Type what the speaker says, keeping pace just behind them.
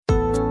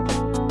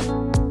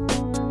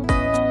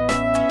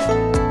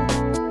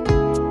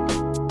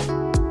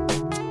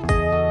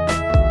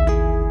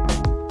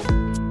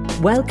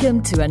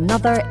Welcome to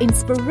another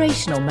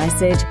inspirational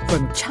message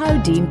from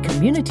Chowdean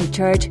Community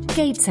Church,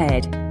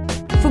 Gateshead.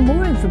 For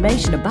more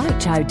information about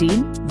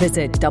Chowdean,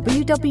 visit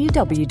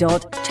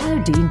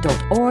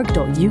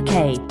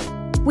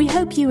www.chowdean.org.uk. We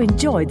hope you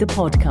enjoy the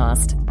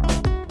podcast.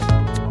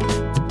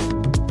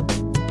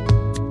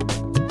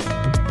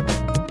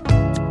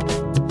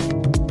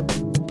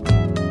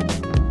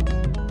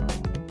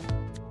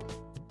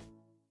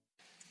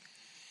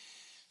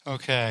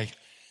 Okay,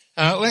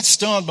 let's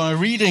start by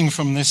reading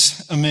from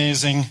this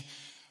amazing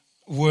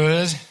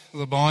word,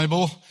 the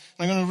Bible.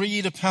 I'm going to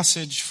read a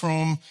passage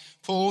from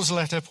Paul's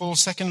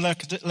second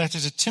letter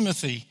to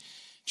Timothy,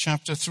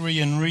 chapter 3,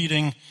 and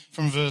reading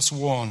from verse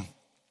 1.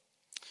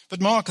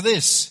 But mark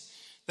this,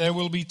 there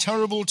will be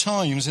terrible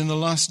times in the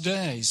last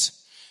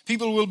days.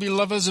 People will be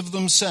lovers of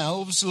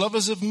themselves,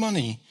 lovers of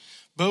money,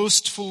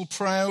 boastful,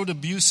 proud,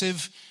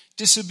 abusive,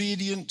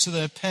 disobedient to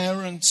their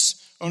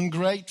parents,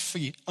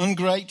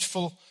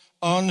 ungrateful,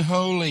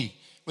 unholy,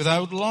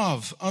 without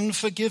love,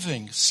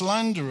 unforgiving,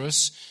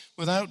 slanderous,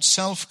 without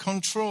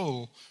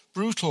self-control,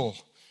 brutal,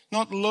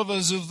 not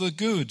lovers of the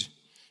good,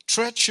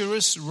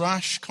 treacherous,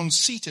 rash,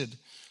 conceited,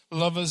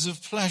 lovers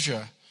of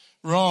pleasure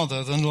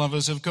rather than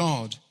lovers of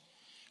God,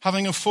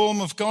 having a form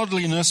of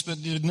godliness but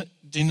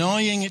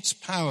denying its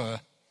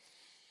power,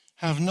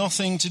 have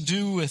nothing to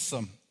do with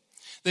them.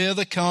 They are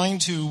the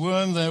kind who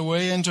worm their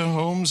way into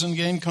homes and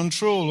gain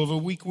control over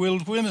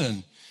weak-willed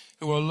women,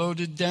 who are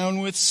loaded down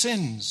with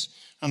sins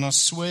and are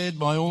swayed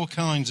by all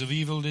kinds of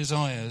evil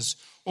desires,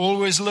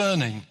 always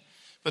learning,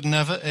 but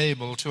never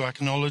able to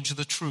acknowledge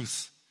the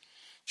truth.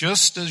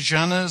 Just as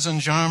Jannes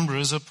and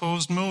Jambres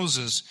opposed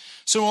Moses,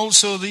 so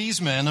also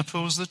these men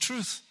oppose the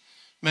truth,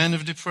 men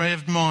of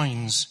depraved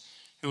minds,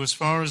 who, as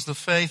far as the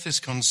faith is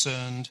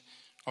concerned,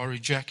 are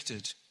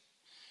rejected.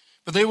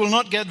 But they will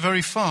not get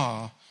very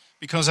far,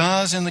 because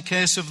as in the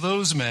case of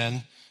those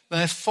men,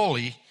 their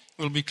folly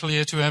will be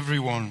clear to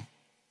everyone.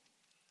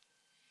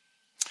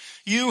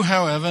 You,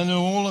 however,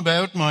 know all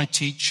about my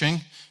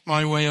teaching,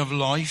 my way of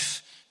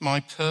life, my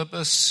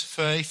purpose,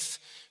 faith,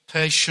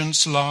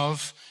 patience,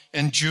 love,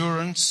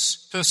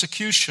 endurance,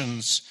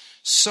 persecutions,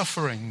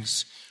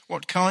 sufferings,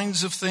 what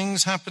kinds of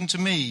things happened to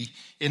me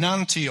in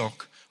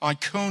Antioch,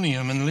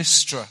 Iconium, and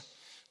Lystra,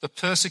 the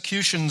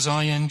persecutions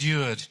I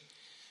endured.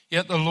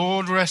 Yet the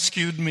Lord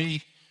rescued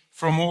me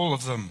from all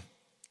of them.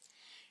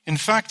 In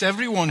fact,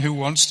 everyone who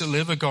wants to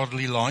live a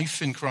godly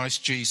life in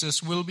Christ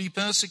Jesus will be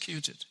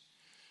persecuted,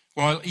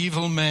 while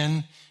evil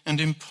men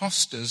and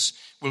impostors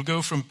will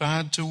go from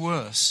bad to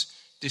worse,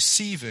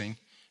 deceiving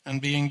and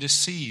being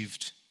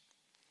deceived.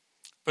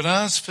 But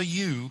as for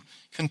you,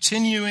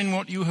 continue in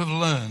what you have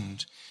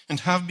learned and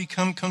have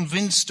become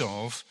convinced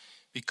of,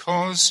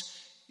 because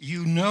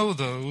you know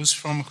those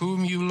from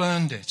whom you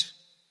learned it,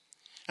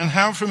 and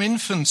how from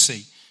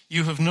infancy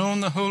you have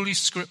known the Holy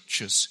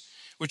Scriptures,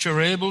 which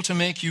are able to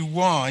make you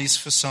wise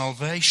for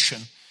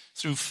salvation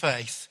through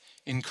faith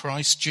in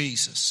Christ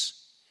Jesus.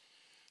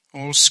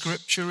 All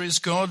Scripture is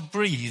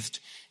God-breathed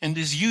and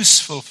is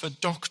useful for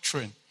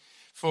doctrine,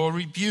 for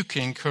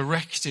rebuking,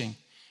 correcting,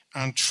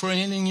 and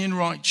training in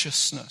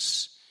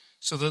righteousness,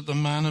 so that the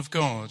man of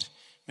God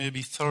may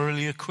be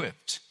thoroughly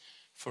equipped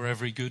for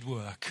every good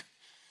work.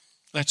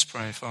 Let's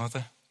pray,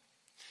 Father.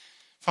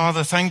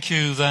 Father, thank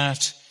you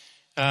that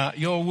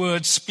your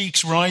word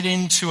speaks right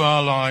into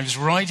our lives,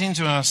 right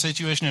into our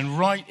situation, and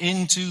right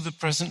into the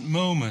present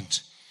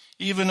moment.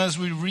 Even as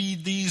we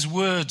read these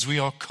words, we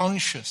are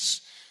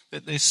conscious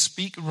that they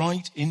speak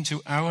right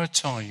into our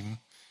time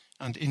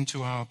and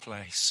into our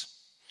place.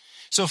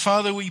 So,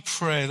 Father, we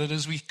pray that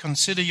as we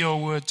consider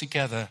your word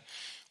together,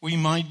 we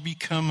might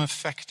become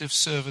effective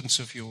servants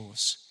of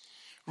yours,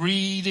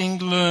 reading,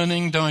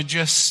 learning,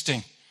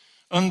 digesting,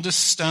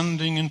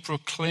 understanding, and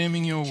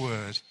proclaiming your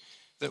word,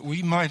 that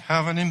we might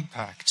have an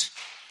impact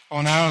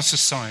on our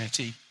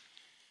society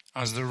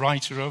as the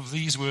writer of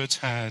these words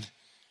had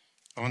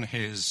in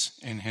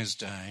his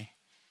day.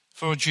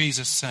 For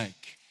Jesus'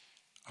 sake.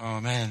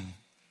 Amen.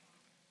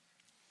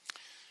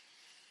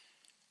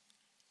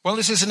 Well,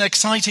 this is an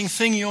exciting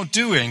thing you're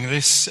doing,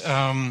 this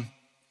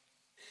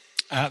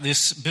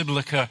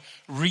Biblica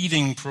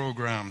reading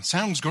program.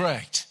 Sounds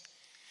great.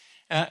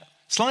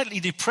 Slightly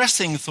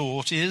depressing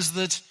thought is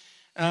that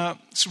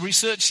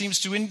research seems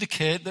to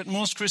indicate that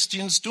most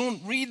Christians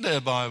don't read their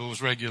Bibles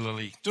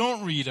regularly,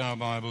 don't read our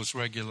Bibles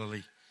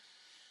regularly.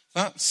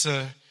 That's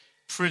a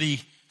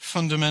pretty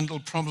fundamental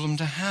problem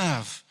to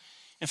have.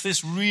 If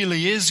this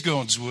really is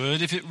God's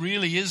word, if it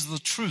really is the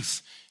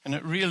truth, and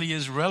it really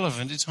is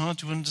relevant, it's hard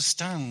to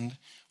understand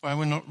why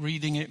we're not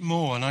reading it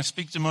more. And I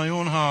speak to my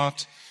own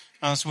heart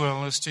as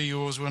well as to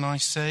yours when I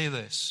say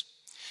this.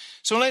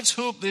 So let's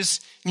hope this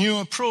new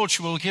approach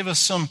will give us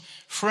some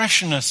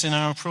freshness in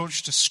our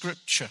approach to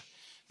Scripture,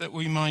 that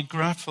we might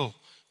grapple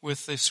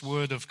with this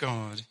word of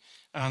God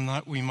and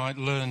that we might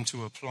learn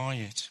to apply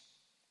it.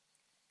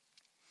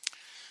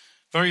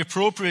 Very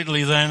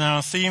appropriately then,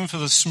 our theme for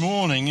this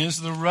morning is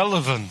the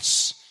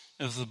relevance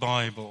of the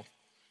Bible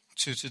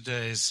to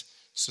today's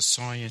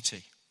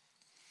society.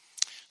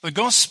 The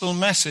gospel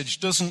message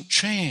doesn't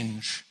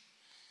change.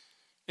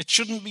 It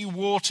shouldn't be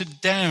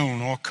watered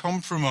down or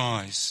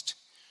compromised.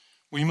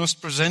 We must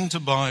present a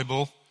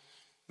Bible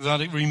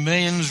that it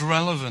remains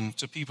relevant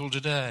to people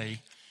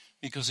today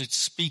because it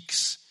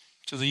speaks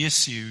to the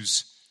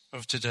issues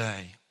of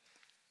today.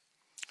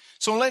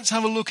 So let's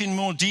have a look in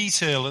more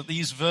detail at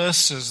these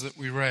verses that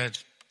we read.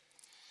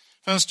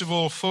 First of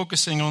all,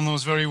 focusing on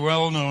those very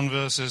well-known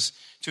verses,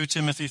 2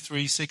 Timothy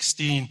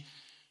 3:16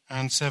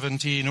 and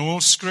 17.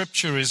 All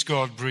Scripture is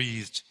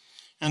God-breathed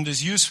and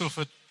is useful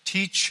for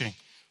teaching,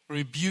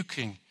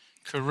 rebuking,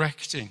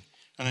 correcting,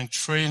 and in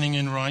training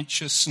in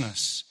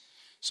righteousness,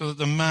 so that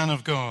the man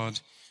of God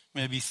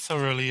may be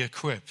thoroughly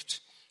equipped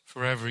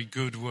for every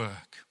good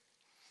work.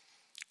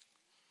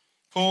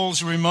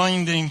 Paul's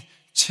reminding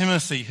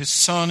Timothy, his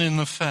son in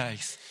the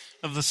faith,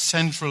 of the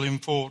central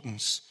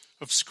importance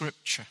of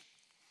Scripture.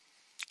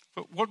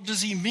 But what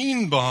does he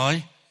mean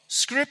by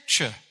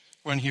Scripture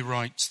when he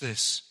writes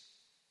this?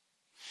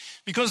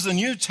 Because the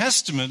New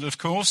Testament, of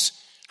course,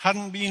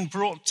 hadn't been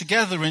brought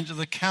together into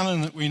the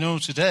canon that we know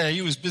today.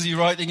 He was busy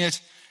writing it.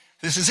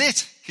 This is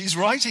it. He's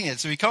writing it,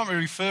 so he can't be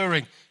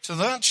referring to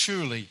that,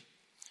 surely.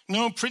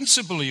 No,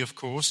 principally, of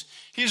course,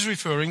 he's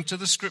referring to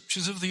the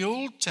Scriptures of the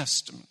Old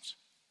Testament.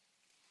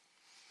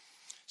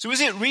 So is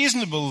it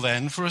reasonable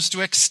then for us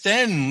to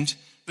extend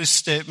this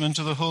statement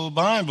to the whole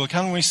Bible?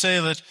 Can we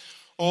say that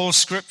all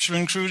Scripture,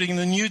 including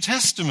the New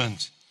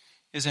Testament,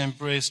 is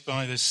embraced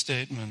by this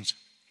statement?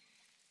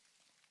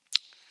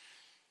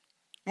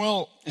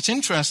 Well, it's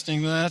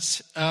interesting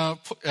that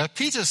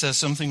Peter says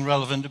something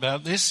relevant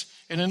about this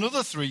in another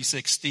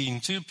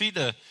 3:16, 2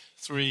 Peter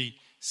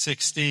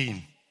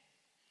 3:16.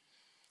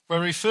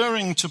 Where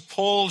referring to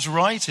Paul's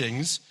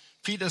writings,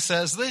 Peter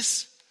says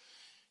this.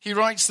 He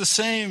writes the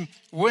same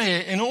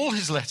way in all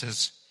his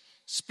letters,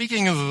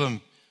 speaking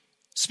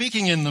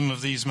in them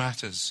of these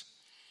matters.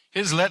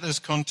 His letters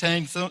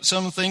contain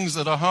some things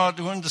that are hard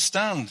to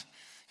understand.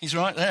 He's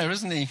right there,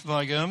 isn't he,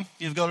 by gum?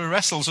 You've got to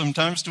wrestle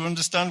sometimes to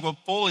understand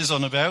what Paul is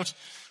on about.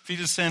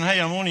 Peter's saying, hey,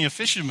 I'm only a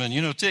fisherman.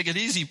 Take it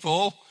easy,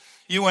 Paul.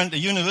 You went to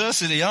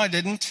university, I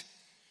didn't.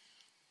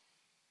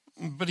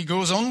 But he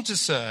goes on to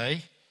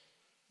say,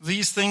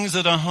 these things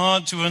that are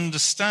hard to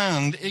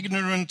understand,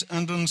 ignorant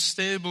and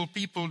unstable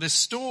people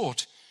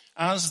distort,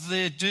 as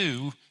they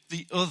do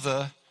the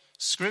other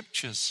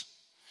Scriptures.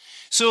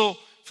 So,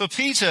 for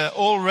Peter,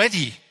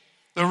 already,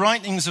 the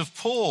writings of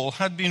Paul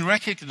had been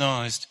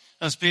recognized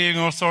as being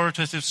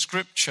authoritative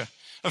Scripture,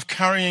 of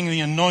carrying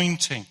the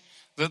anointing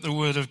that the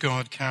Word of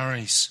God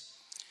carries.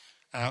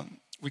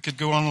 We could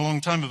go on a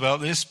long time about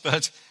this,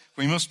 but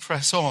we must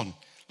press on.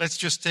 Let's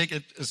just take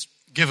it as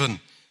given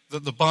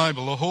that the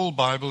Bible, the whole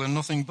Bible, and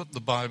nothing but the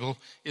Bible,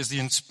 is the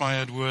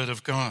inspired Word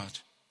of God,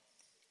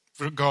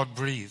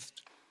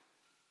 God-breathed.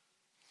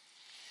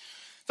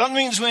 That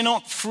means we're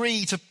not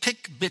free to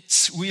pick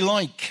bits we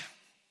like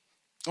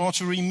or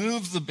to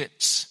remove the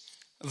bits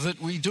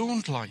that we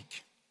don't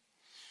like.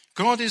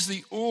 God is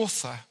the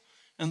author,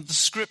 and the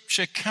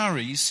Scripture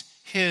carries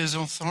his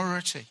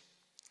authority.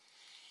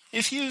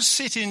 If you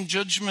sit in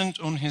judgment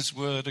on his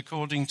word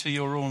according to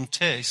your own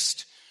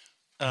taste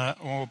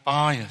or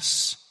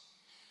bias,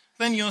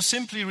 then you're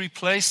simply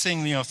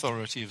replacing the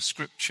authority of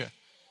Scripture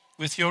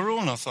with your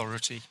own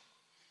authority.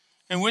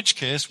 In which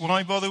case,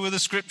 why bother with the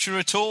Scripture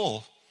at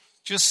all?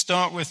 Just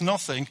start with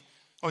nothing,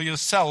 or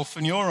yourself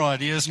and your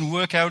ideas, and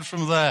work out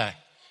from there.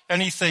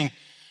 Anything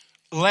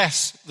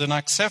less than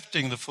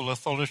accepting the full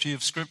authority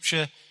of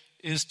Scripture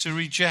is to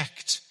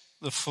reject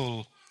the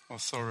full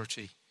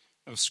authority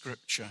of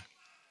Scripture.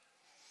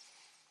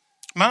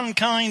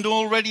 Mankind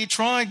already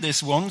tried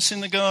this once in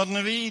the Garden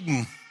of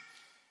Eden.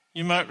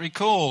 You might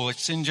recall,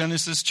 it's in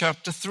Genesis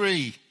chapter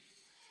 3,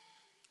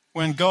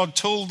 when God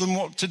told them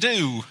what to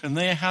do, and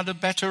they had a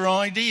better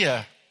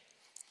idea.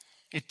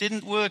 It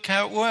didn't work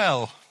out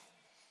well.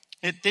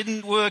 It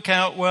didn't work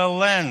out well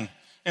then,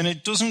 and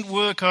it doesn't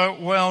work out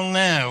well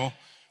now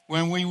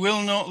when we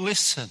will not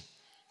listen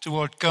to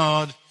what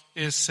God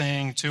is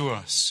saying to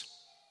us.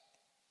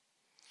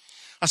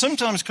 I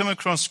sometimes come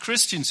across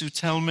Christians who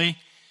tell me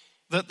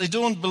that they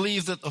don't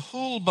believe that the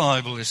whole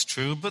Bible is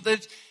true, but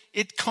that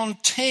it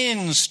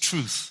contains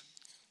truth.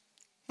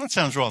 That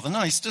sounds rather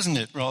nice, doesn't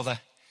it? Rather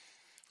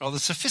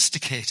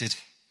sophisticated.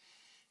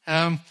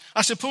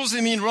 I suppose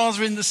they mean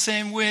rather in the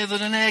same way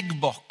that an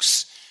egg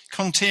box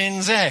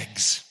contains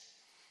eggs.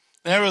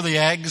 There are the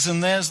eggs,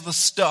 and there's the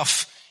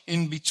stuff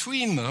in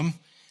between them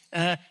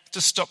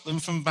to stop them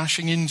from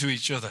bashing into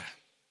each other.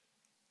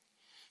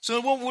 So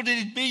what would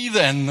it be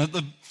then that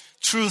the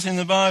truth in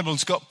the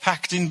Bible's got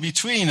packed in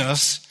between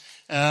us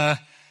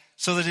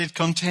so that it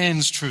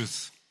contains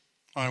truth?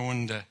 I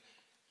wonder.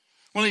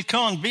 Well, it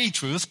can't be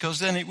truth, because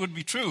then it would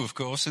be true, of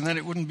course, and then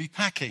it wouldn't be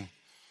packing.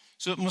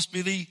 So it must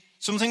be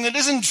something that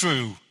isn't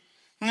true.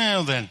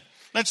 Now then,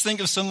 let's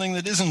think of something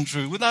that isn't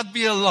true. Would that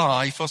be a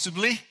lie,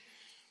 possibly?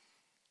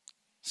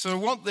 So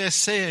what they're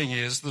saying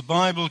is the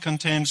Bible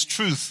contains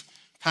truth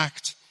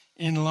packed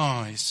in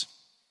lies.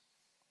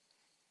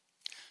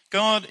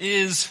 God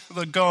is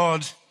the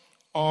God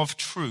of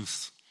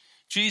truth.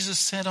 Jesus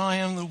said, I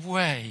am the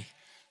way,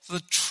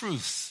 the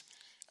truth,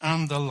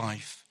 and the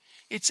life.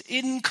 It's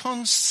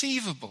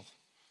inconceivable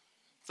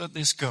that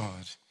this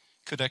God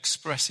could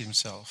express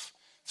himself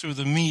through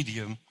the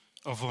medium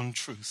of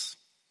untruth.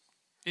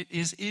 It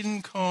is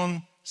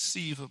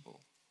inconceivable.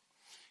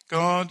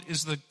 God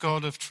is the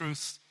God of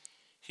truth.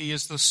 He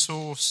is the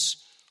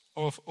source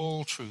of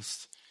all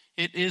truth.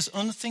 It is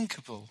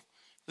unthinkable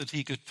that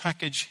he could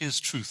package his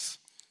truth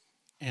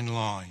in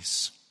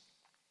lies.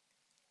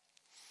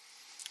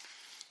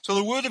 So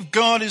the word of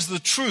God is the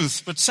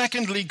truth, but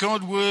secondly,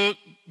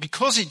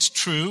 because it's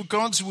true,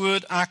 God's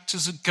word acts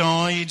as a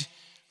guide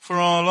for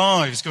our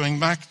lives. Going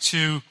back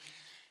to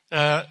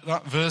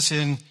that verse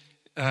in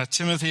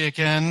Timothy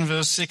again,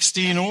 verse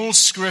 16, all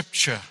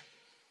scripture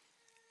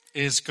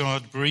is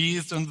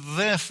God-breathed and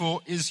therefore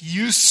is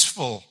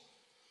useful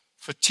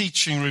for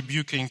teaching,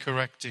 rebuking,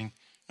 correcting,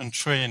 and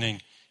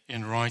training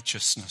in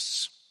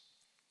righteousness.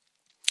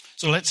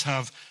 So let's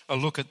have a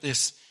look at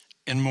this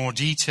in more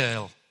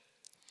detail.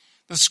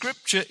 The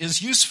scripture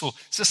is useful.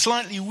 It's a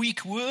slightly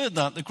weak word,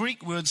 that. The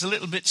Greek word's a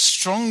little bit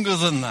stronger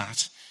than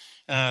that.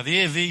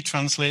 The AV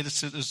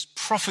translates it as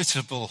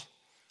profitable.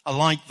 I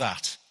like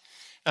that.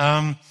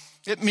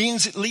 It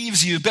means it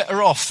leaves you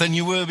better off than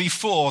you were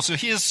before. So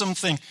here's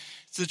something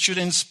that should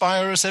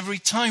inspire us every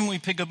time we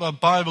pick up our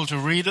Bible to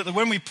read it, that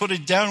when we put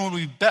it down,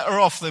 we'll be better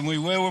off than we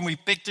were when we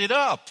picked it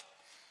up.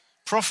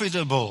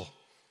 Profitable.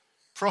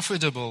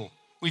 Profitable.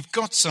 We've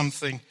got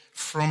something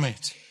from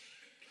it.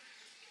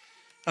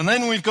 And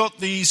then we've got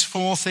these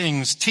four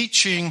things: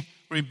 teaching,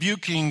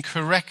 rebuking,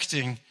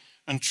 correcting,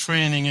 and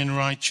training in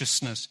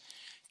righteousness.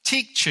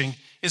 Teaching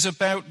is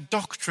about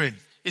doctrine.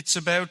 It's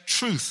about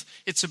truth.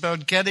 It's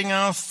about getting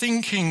our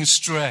thinking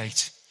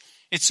straight.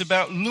 It's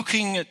about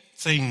looking at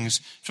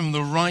things from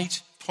the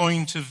right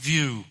point of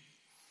view.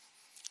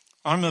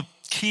 I'm a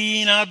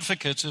keen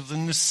advocate of the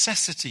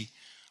necessity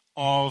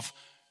of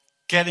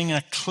getting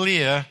a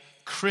clear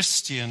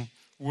Christian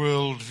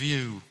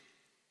worldview.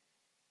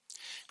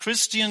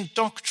 Christian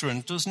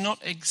doctrine does not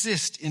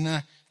exist in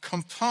a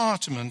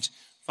compartment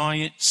by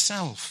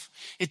itself.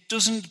 It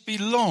doesn't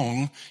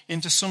belong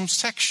into some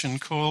section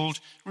called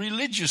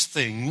religious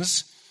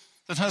things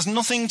that has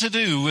nothing to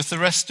do with the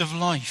rest of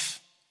life.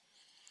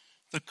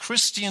 The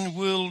Christian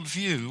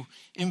worldview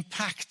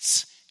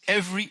impacts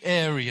every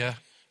area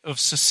of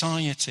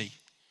society.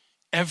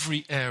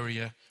 Every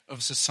area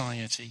of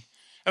society.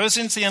 Ever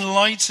since the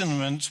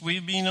Enlightenment,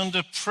 we've been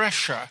under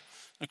pressure.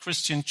 The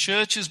Christian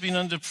church has been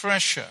under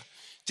pressure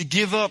to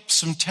give up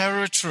some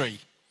territory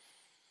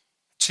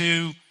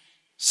to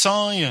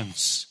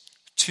science,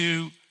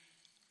 to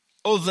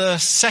other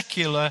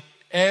secular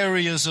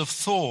areas of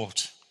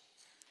thought.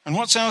 And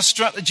what's our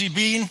strategy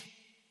been?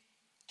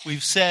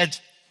 We've said,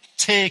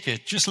 take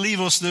it. Just leave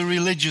us the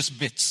religious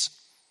bits.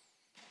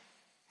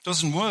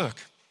 Doesn't work.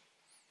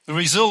 The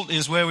result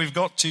is where we've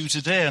got to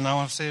today, and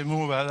I'll say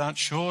more about that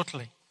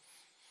shortly.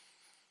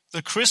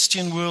 The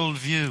Christian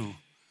worldview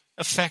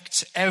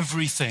affects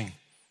everything.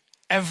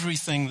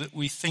 Everything that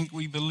we think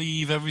we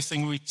believe,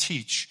 everything we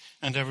teach,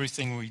 and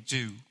everything we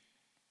do.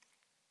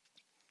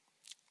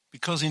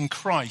 Because in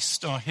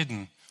Christ are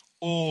hidden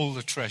all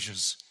the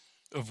treasures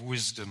of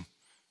wisdom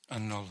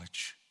and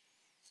knowledge.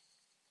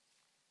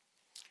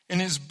 In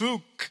his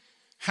book,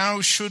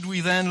 How Should We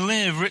Then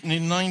Live, written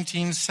in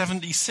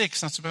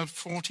 1976, that's about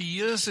 40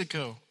 years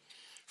ago,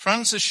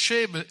 Francis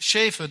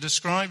Schaeffer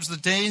describes the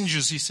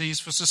dangers he sees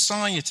for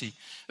society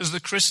as the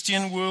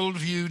Christian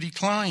worldview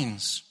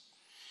declines.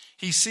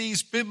 He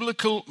sees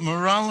biblical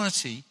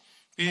morality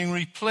being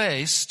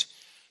replaced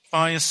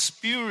by a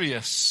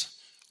spurious,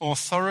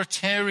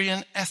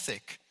 authoritarian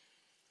ethic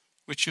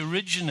which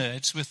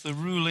originates with the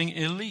ruling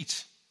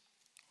elite.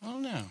 Oh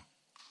no.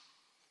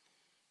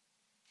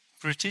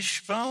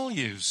 British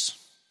values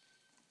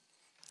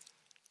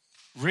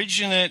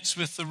originates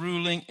with the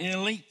ruling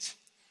elite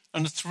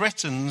and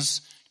threatens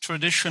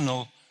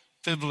traditional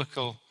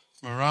biblical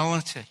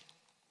morality.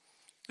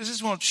 This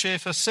is what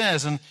Schaeffer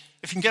says, and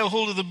if you can get a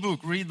hold of the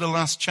book, read the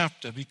last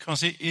chapter,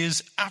 because it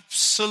is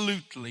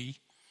absolutely,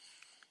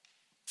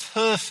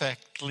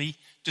 perfectly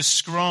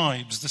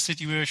describes the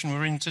situation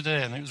we're in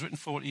today, and it was written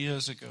 40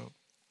 years ago.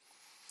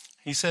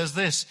 He says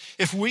this: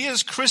 if we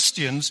as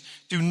Christians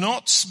do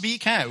not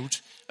speak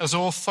out as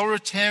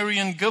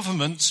authoritarian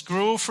governments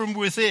grow from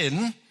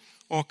within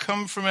or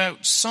come from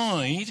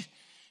outside,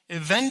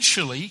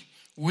 eventually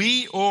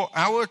we or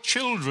our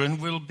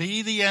children will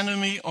be the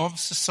enemy of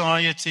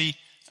society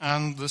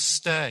and the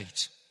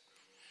state.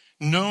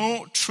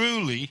 No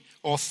truly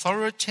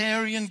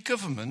authoritarian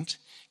government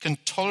can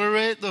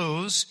tolerate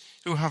those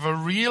who have a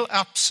real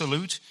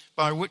absolute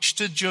by which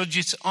to judge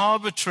its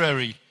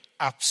arbitrary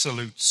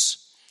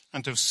absolutes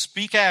and to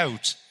speak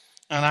out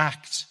and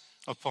act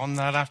upon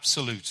that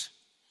absolute.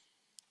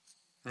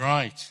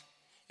 Right.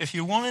 If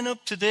you want an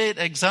up-to-date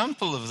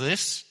example of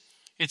this,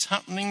 it's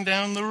happening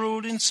down the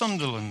road in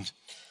Sunderland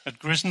at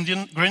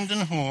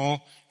Grindon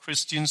Hall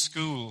Christian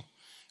School,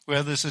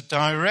 where there's a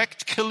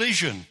direct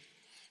collision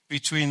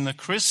between the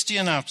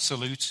Christian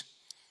absolute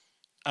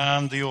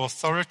and the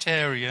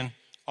authoritarian,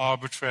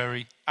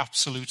 arbitrary,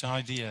 absolute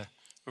idea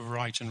of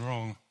right and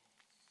wrong.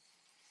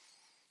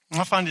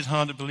 I find it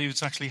hard to believe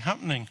it's actually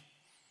happening.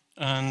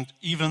 And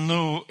even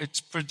though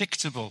it's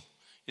predictable,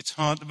 it's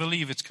hard to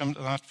believe it's come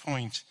to that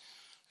point.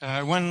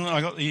 When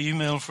I got the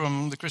email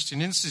from the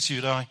Christian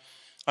Institute, I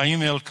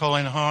emailed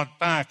Colin Hart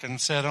back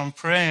and said, I'm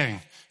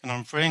praying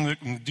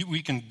that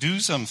we can do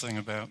something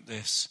about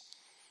this.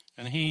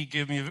 And he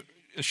gave me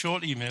a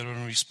short email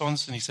in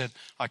response, and he said,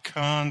 I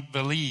can't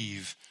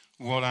believe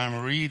what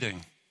I'm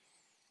reading.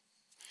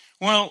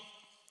 Well,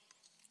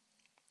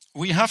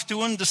 we have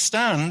to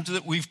understand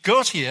that we've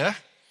got here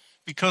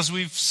because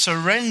we've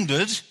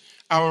surrendered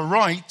our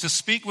right to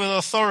speak with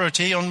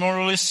authority on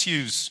moral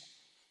issues.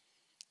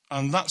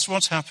 And that's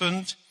what's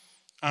happened.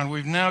 And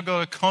we've now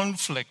got a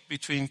conflict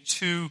between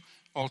two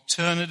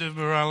alternative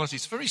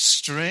moralities. Very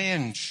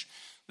strange,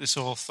 this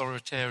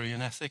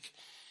authoritarian ethic.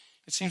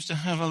 It seems to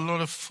have a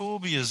lot of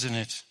phobias in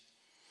it.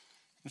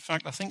 In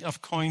fact, I think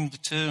I've coined the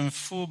term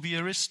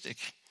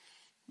phobieristic,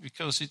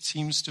 because it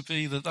seems to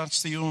be that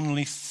that's the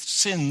only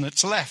sin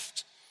that's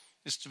left,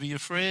 is to be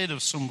afraid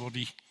of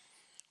somebody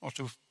or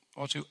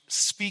to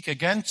speak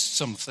against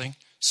something.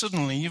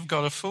 Suddenly you've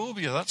got a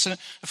phobia. A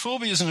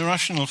phobia is an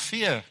irrational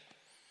fear.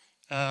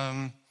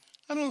 I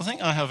don't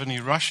think I have any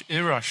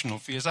irrational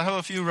fears. I have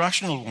a few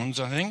rational ones,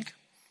 I think.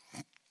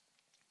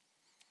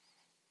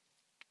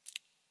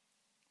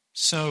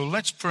 So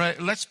let's pray.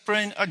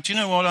 Do you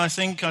know what I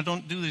think? I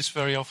don't do this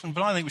very often,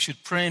 but I think we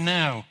should pray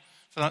now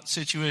for that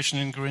situation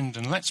in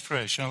Grindon. Let's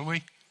pray, shall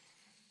we?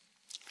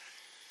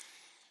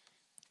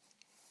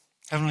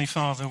 Heavenly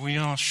Father, we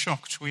are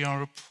shocked, we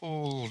are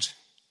appalled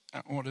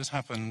at what has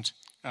happened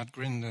at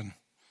Grindon.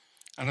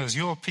 And as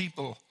your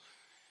people,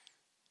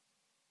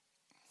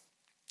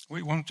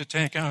 we want to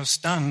take our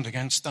stand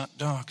against that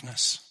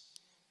darkness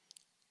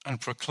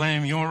and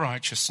proclaim your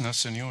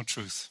righteousness and your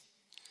truth.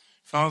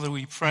 Father,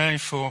 we pray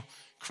for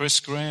Chris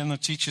Gray and the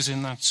teachers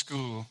in that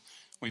school.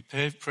 We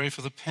pray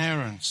for the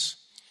parents.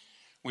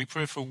 We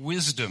pray for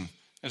wisdom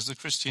as the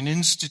Christian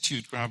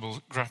Institute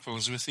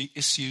grapples with the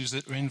issues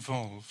that are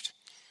involved.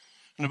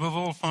 And above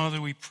all,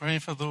 Father, we pray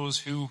for those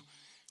who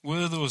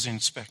were those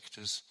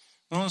inspectors,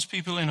 those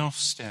people in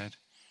Ofsted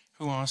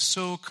who are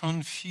so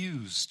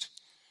confused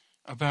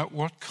about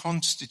what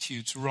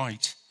constitutes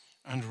right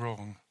and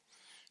wrong.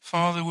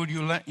 Father, would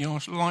you let your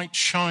light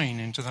shine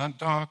into that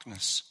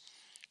darkness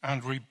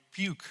and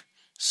rebuke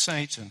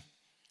Satan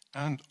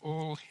and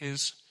all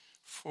his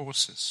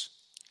forces.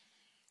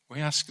 We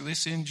ask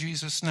this in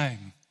Jesus'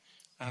 name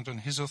and on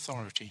his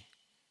authority.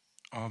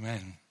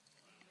 Amen.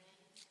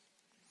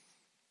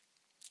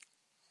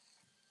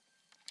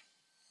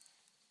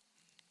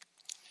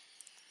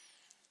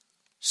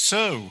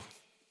 So,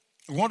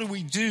 what do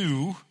we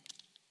do?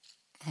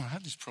 Oh, I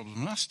had this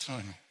problem last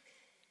time.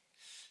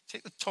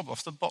 Take the top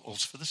off the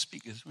bottles for the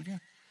speakers, would you?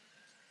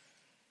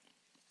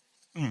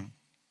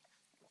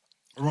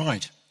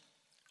 Right.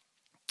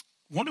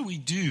 What do we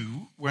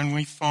do when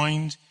we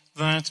find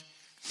that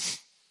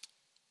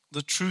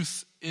the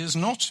truth is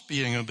not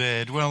being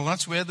obeyed? Well,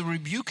 that's where the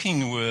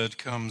rebuking word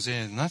comes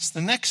in. That's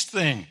the next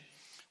thing.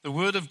 The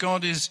word of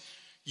God is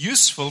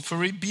useful for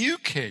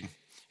rebuking.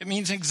 It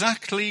means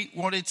exactly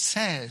what it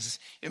says.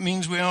 It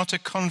means we are to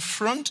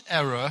confront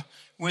error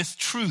with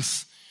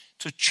truth,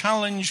 to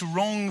challenge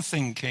wrong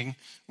thinking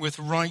with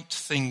right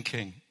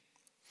thinking.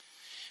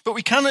 But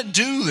we cannot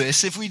do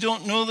this if we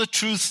don't know the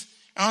truth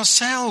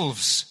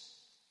ourselves.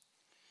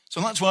 So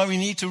that's why we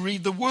need to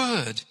read the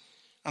word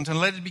and to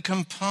let it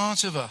become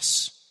part of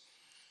us.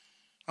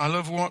 I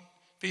love what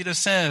Peter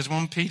says,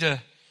 1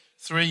 Peter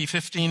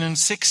 3:15 and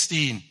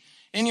 16.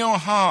 In your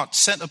heart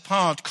set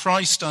apart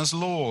Christ as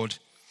Lord.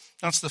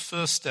 That's the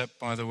first step,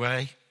 by the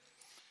way.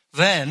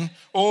 Then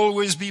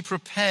always be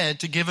prepared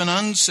to give an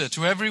answer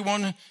to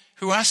everyone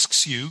who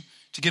asks you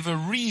to give a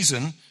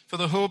reason for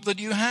the hope that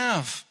you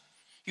have.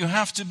 You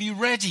have to be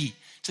ready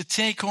to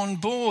take on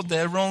board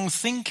their wrong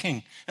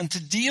thinking and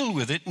to deal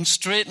with it and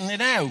straighten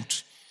it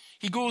out.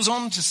 He goes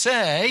on to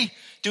say,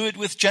 do it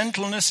with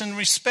gentleness and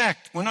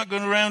respect. We're not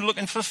going around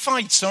looking for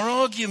fights or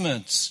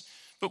arguments,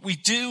 but we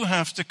do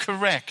have to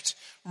correct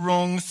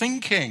wrong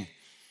thinking.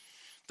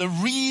 The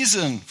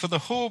reason for the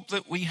hope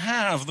that we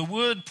have, the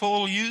word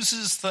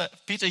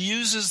Peter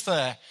uses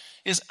there,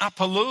 is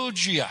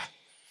apologia.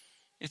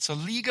 It's a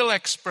legal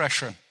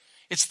expression.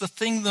 It's the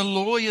thing the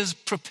lawyer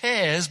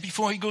prepares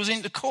before he goes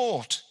into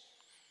court.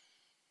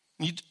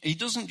 He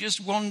doesn't just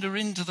wander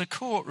into the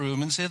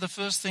courtroom and say the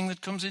first thing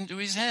that comes into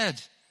his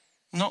head.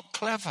 Not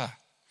clever.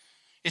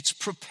 It's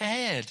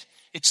prepared.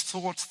 It's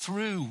thought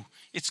through.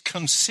 It's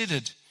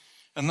considered.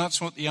 And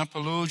that's what the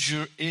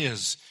apologia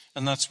is.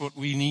 And that's what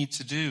we need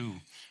to do.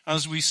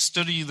 As we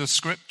study the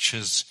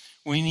scriptures,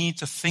 we need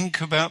to think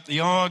about the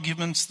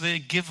arguments they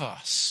give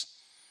us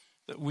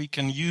that we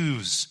can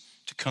use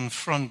to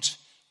confront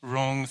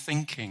wrong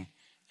thinking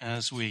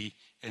as we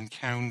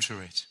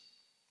encounter it.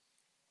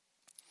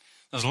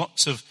 There's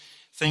lots of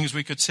things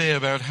we could say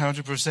about how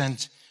to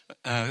present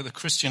the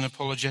Christian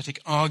apologetic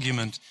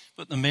argument,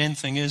 but the main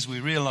thing is we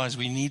realize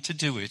we need to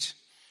do it,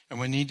 and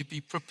we need to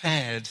be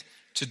prepared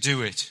to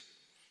do it,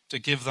 to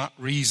give that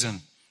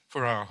reason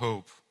for our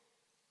hope.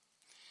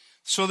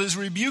 So there's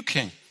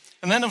rebuking.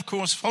 And then, of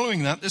course,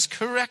 following that, there's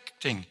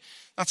correcting.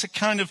 That's a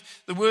kind of,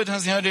 the word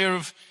has the idea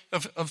of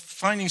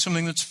finding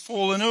something that's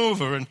fallen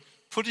over and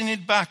putting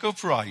it back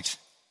upright.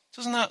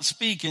 Doesn't that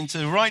speak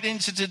right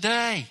into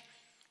today?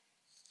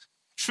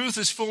 Truth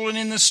has fallen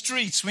in the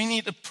streets. We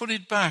need to put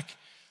it back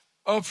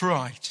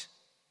upright.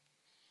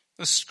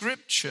 The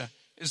scripture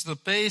is the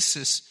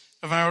basis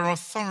of our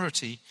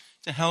authority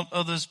to help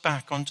others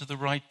back onto the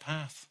right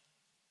path.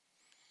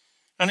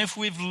 And if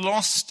we've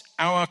lost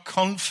our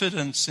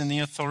confidence in the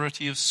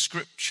authority of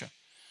scripture,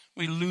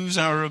 we lose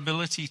our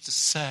ability to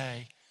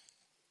say,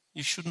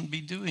 you shouldn't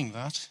be doing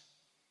that.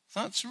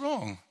 That's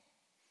wrong.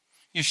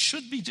 You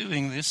should be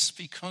doing this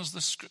because the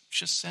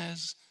scripture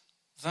says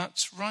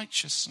that's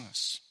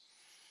righteousness.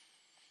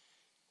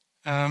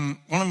 One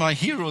of my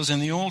heroes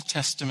in the Old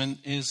Testament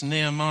is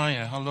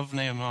Nehemiah. I love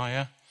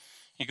Nehemiah.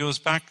 He goes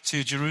back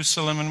to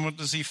Jerusalem, and what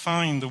does he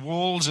find? The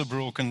walls are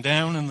broken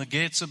down and the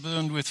gates are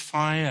burned with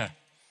fire.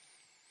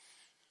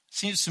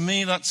 Seems to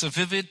me that's a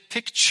vivid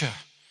picture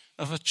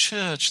of a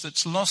church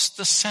that's lost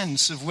the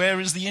sense of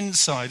where is the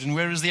inside and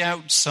where is the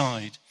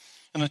outside.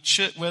 And a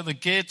church where the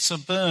gates are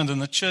burned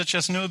and the church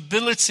has no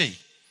ability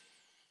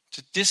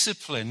to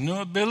discipline,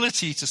 no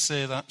ability to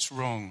say that's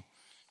wrong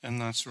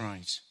and that's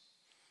right.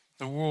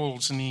 The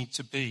walls need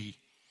to be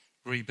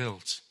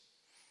rebuilt.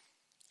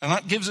 And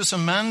that gives us a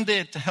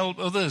mandate to help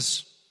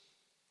others.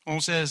 Paul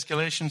says,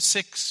 Galatians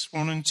 6,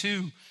 1 and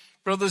 2,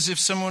 brothers, if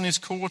someone is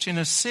caught in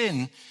a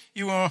sin,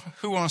 you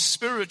who are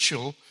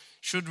spiritual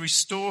should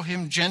restore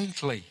him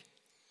gently.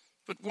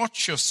 But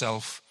watch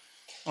yourself,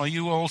 or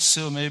you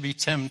also may be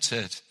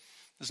tempted.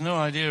 There's no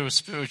idea of a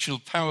spiritual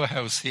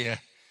powerhouse here,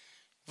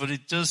 but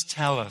it does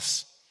tell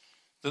us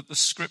that the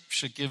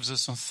scripture gives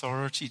us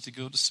authority to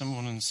go to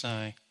someone and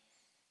say,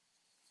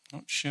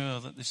 not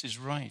sure that this is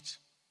right.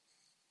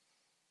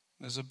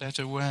 There's a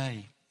better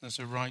way. There's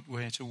a right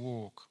way to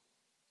walk.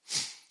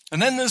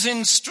 And then there's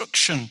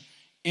instruction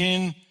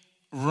in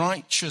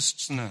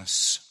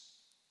righteousness.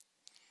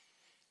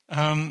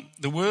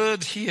 The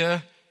word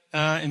here,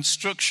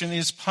 instruction,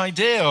 is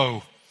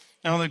paideo.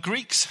 Now, the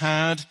Greeks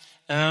had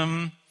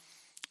a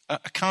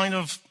kind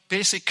of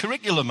basic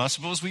curriculum. I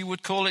suppose we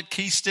would call it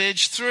Key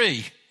Stage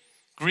 3.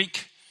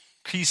 Greek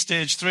Key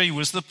Stage 3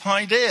 was the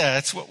paideia.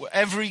 It's what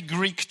every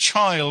Greek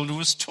child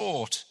was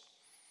taught.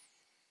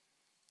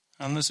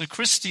 And there's a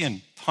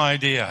Christian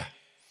paideia.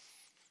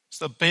 It's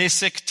the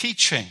basic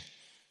teaching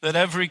that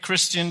every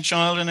Christian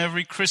child and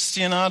every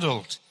Christian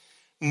adult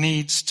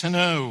needs to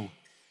know.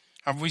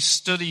 Have we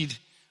studied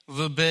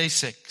the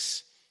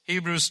basics?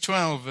 Hebrews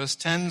 12 verse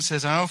 10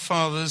 says, our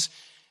fathers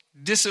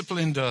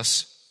disciplined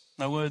us.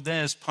 The word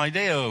there is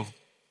paideo,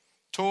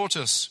 taught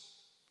us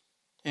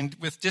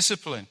with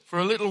discipline for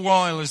a little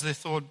while as they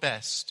thought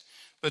best.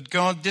 But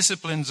God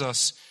disciplines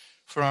us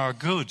for our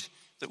good,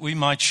 that we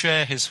might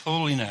share his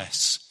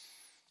holiness.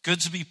 Good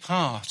to be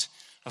part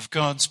of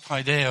God's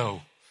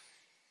paideo.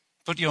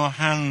 Put your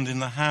hand in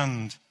the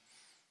hand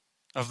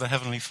of the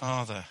Heavenly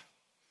Father.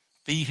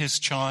 Be his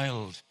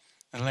child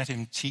and let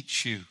him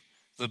teach you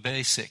the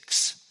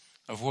basics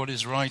of what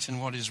is right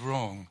and what is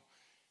wrong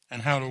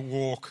and how to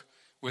walk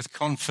with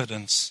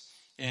confidence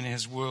in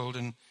his world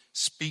and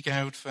speak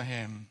out for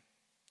him.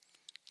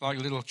 Like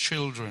little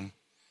children,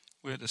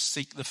 we're to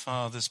seek the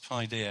Father's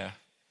paideia,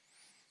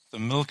 the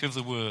milk of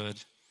the word,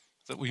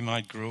 that we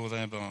might grow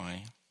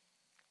thereby.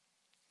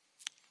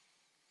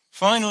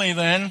 Finally,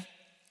 then,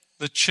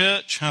 the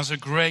church has a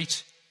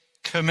great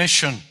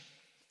commission.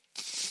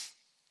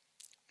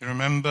 You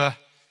remember,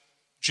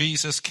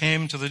 Jesus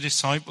came to the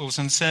disciples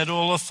and said,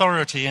 all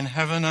authority in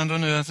heaven and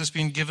on earth has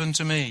been given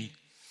to me.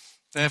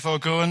 Therefore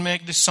go and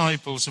make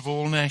disciples of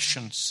all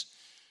nations,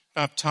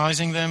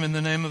 baptizing them in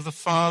the name of the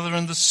Father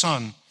and the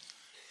Son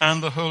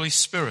and the Holy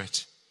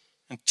Spirit,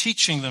 and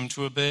teaching them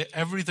to obey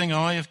everything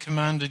I have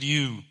commanded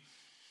you.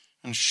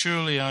 And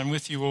surely I'm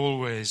with you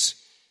always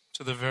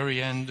to the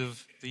very end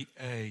of the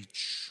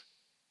age.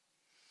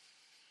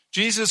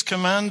 Jesus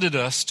commanded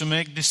us to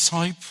make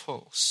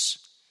disciples,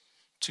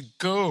 to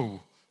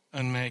go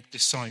and make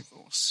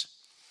disciples.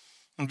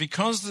 And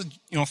because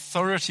the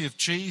authority of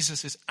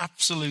Jesus is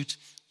absolute,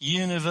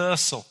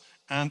 universal,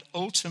 and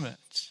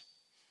ultimate,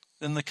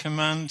 then the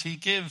command he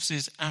gives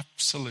is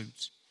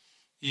absolute,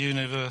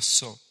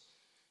 universal,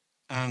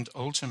 and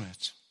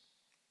ultimate.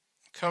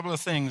 A couple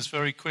of things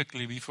very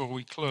quickly before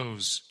we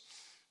close.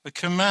 The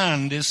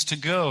command is to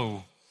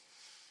go.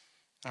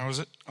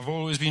 I've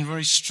always been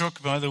very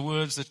struck by the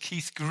words that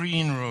Keith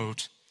Green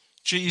wrote.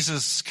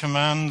 Jesus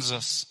commands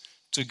us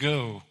to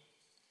go.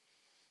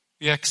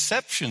 The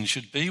exception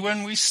should be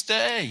when we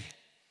stay.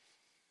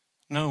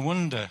 No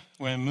wonder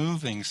we're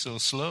moving so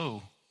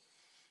slow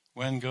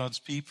when God's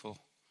people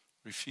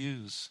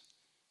refuse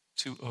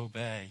to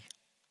obey.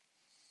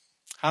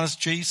 Has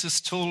Jesus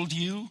told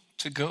you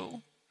to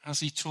go? Has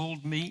he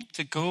told me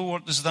to go?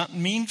 What does that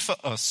mean for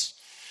us?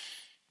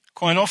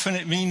 Quite often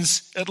it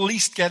means at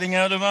least getting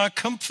out of our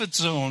comfort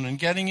zone and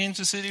getting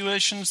into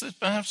situations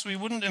that perhaps we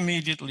wouldn't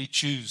immediately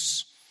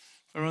choose.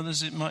 For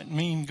others it might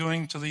mean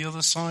going to the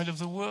other side of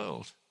the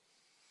world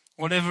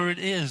Whatever it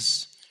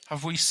is,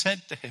 have we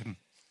said to him,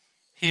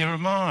 "Here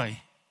am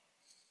I,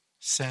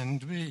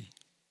 send me"?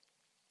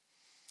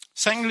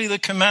 Secondly, the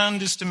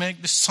command is to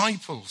make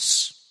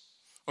disciples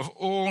of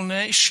all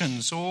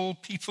nations, all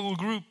people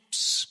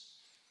groups.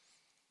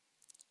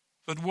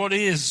 But what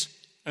is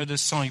a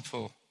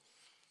disciple?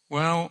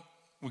 Well,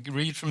 we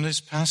read from this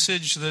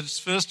passage that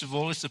first of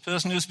all, it's the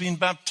person who's been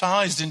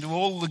baptized into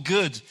all the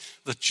good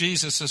that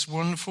Jesus has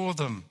won for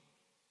them.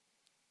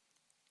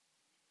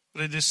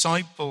 But a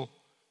disciple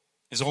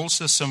is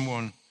also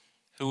someone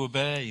who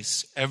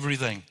obeys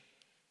everything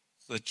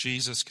that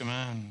Jesus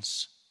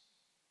commands.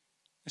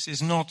 This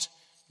is not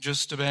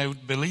just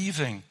about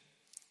believing,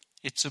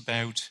 it's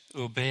about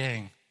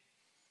obeying.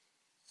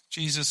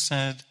 Jesus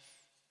said,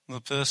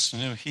 the person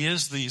who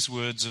hears these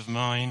words of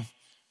mine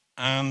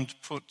and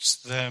puts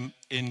them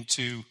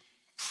into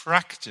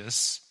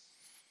practice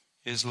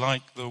is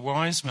like the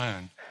wise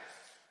man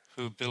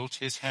who built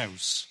his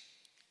house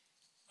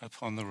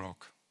upon the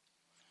rock.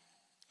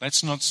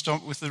 Let's not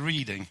stop with the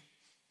reading,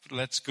 but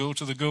let's go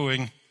to the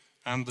going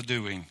and the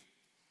doing.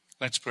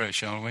 Let's pray,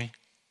 shall we?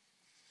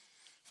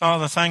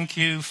 Father, thank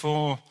you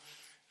for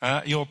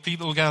your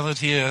people gathered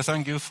here.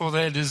 Thank you for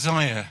their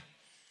desire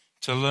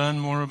to learn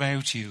more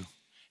about you.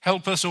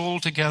 Help us all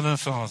together,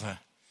 Father,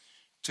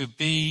 to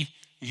be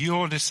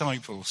your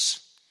disciples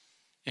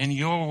in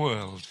your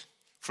world,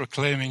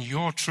 proclaiming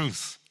your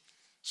truth,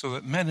 so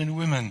that men and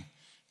women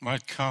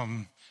might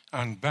come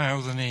and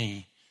bow the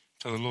knee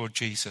to the Lord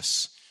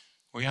Jesus.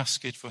 We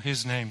ask it for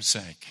his name's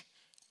sake.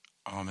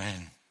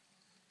 Amen.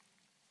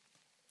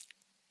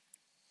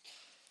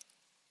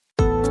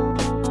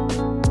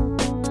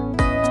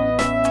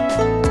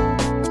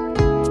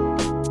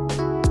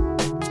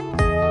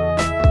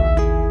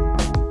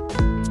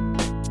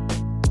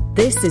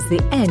 This is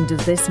the end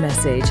of this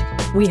message.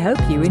 We hope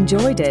you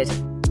enjoyed it.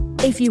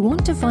 If you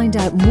want to find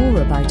out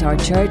more about our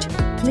church,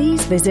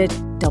 please visit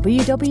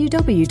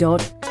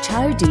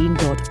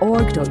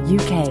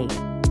www.chowdean.org.uk.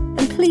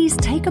 And please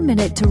take a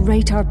minute to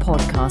rate our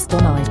podcast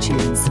on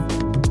iTunes.